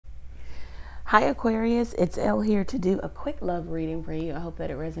Hi Aquarius, it's Elle here to do a quick love reading for you. I hope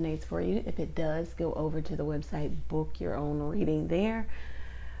that it resonates for you. If it does, go over to the website, book your own reading there.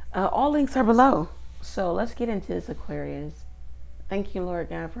 All links are below. So let's get into this, Aquarius. Thank you, Lord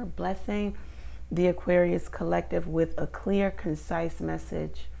God, for blessing the Aquarius collective with a clear, concise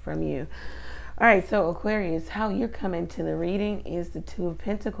message from you. All right, so Aquarius, how you're coming to the reading is the Two of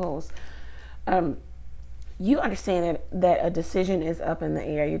Pentacles. You understand that a decision is up in the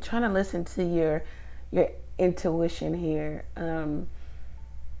air. You're trying to listen to your intuition here.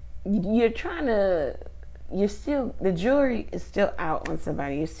 You're still, the jury is still out on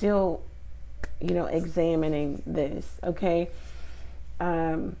somebody. You're still, examining this, okay?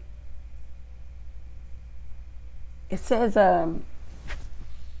 It says,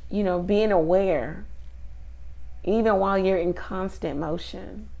 being aware, even while you're in constant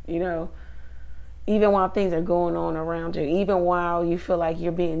motion, even while things are going on around you, even while you feel like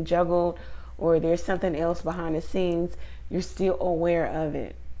you're being juggled or there's something else behind the scenes, you're still aware of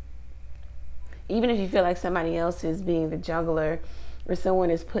it. Even if you feel like somebody else is being the juggler or someone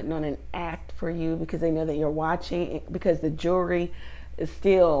is putting on an act for you because they know that you're watching, because the jury is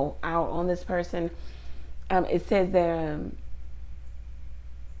still out on this person, it says that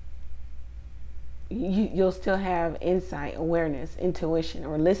you'll still have insight, awareness, intuition,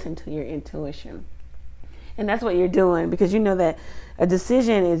 or listen to your intuition. And that's what you're doing because you know that a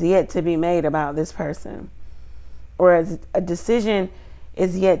decision is yet to be made about this person, or a decision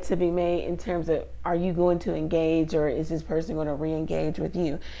is yet to be made in terms of, are you going to engage, or is this person going to re-engage with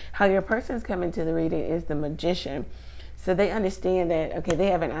you? How your person's coming to the reading is the Magician. So they understand that, okay, they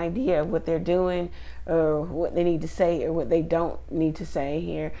have an idea of what they're doing or what they need to say or what they don't need to say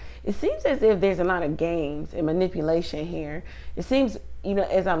here. It seems as if there's a lot of games and manipulation here. It seems,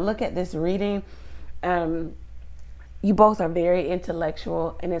 as I look at this reading, you both are very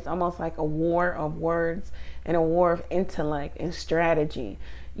intellectual, and it's almost like a war of words and a war of intellect and strategy.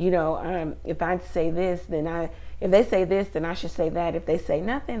 If I say this, if they say this, then I should say that. If they say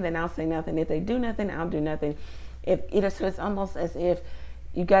nothing, then I'll say nothing. If they do nothing, I'll do nothing. So it's almost as if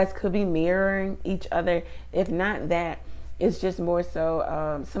you guys could be mirroring each other. If not that, it's just more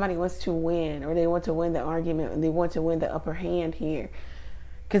so somebody wants to win, or they want to win the argument, and they want to win the upper hand here.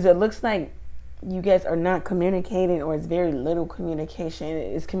 Because it looks like you guys are not communicating, or it's very little communication.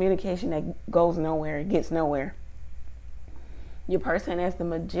 It's communication that goes nowhere, it gets nowhere. Your person, as the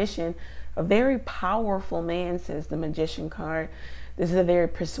Magician, a very powerful man, says the Magician card. This is a very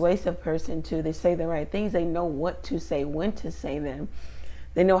persuasive person too. They say the right things. They know what to say, when to say them.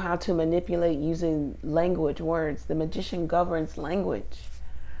 They know how to manipulate using language, words. The Magician governs language.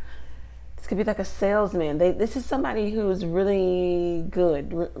 This could be like a salesman. This is somebody who's really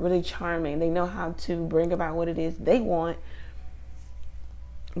good, really charming. They know how to bring about what it is they want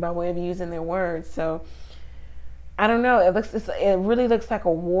by way of using their words. So I don't know. It really looks like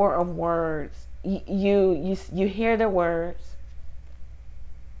a war of words. You hear the words.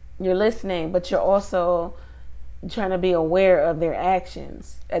 You're listening, but you're also trying to be aware of their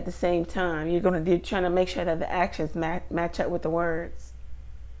actions at the same time. You're trying to make sure that the actions match up with the words.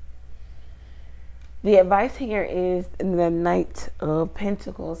 The advice here is the Knight of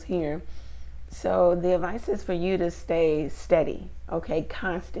Pentacles here. So the advice is for you to stay steady, okay,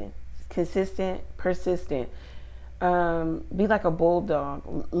 constant, consistent, persistent. Be like a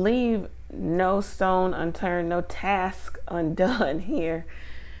bulldog. Leave no stone unturned, no task undone here.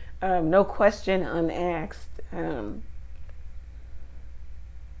 No question unasked.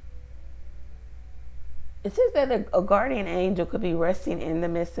 It says that a guardian angel could be resting in the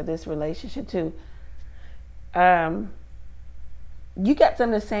midst of this relationship too. You got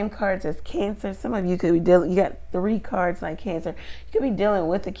some of the same cards as Cancer. Some of you could be dealing, you got 3 cards like Cancer. You could be dealing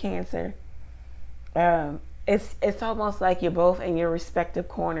with the Cancer. It's almost like you're both in your respective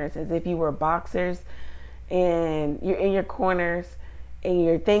corners, as if you were boxers and you're in your corners. And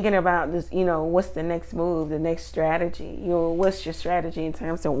you're thinking about this, what's the next move, the next strategy? What's your strategy in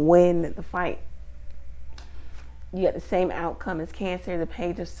terms of win the fight? You got the same outcome as Cancer, the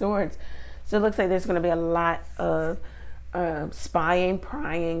Page of Swords. So it looks like there's going to be a lot of spying,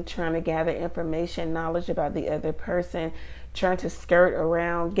 prying, trying to gather information, knowledge about the other person, trying to skirt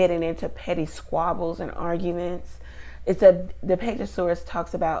around, getting into petty squabbles and arguments. The Page of Swords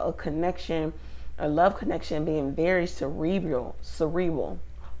talks about a connection, a love connection, being very cerebral,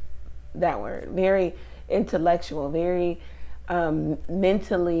 that word, very intellectual, very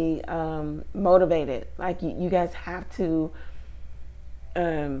mentally motivated. Like you guys have to,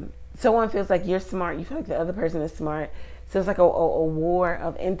 someone feels like you're smart, you feel like the other person is smart. So it's like a war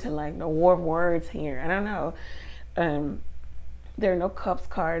of intellect, a war of words here. I don't know. There are no cups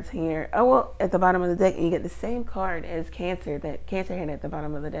cards here. Oh, well, at the bottom of the deck, and you get the same card as Cancer, that Cancer had at the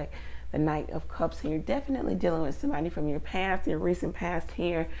bottom of the deck, the Knight of Cups here. Definitely dealing with somebody from your past, your recent past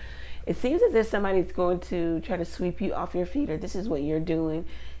here. It seems as if somebody's going to try to sweep you off your feet, or this is what you're doing.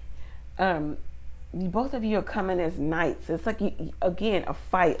 Both of you are coming as knights. It's like, again, a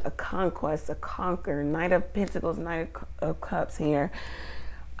fight, a conquest, a conquer. Knight of Pentacles, Knight of Cups here.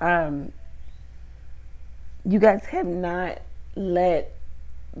 You guys have not let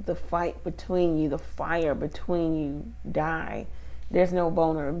the fight between you, the fire between you, die. There's no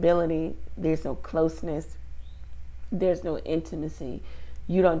vulnerability. There's no closeness. There's no intimacy.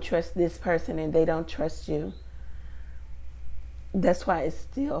 You don't trust this person and they don't trust you. That's why it's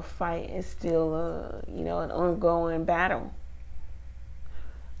still a fight. It's still an ongoing battle.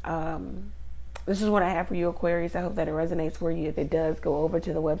 This is what I have for you, Aquarius. I hope that it resonates for you. If it does, go over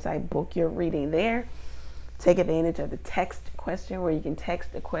to the website, book your reading there. Take advantage of the text question, where you can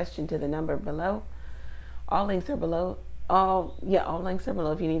text the question to the number below. All links are below. All links are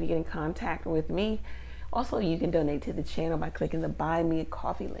below if you need to get in contact with me. Also, you can donate to the channel by clicking the Buy Me a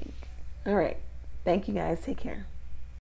Coffee link. All right. Thank you guys. Take care.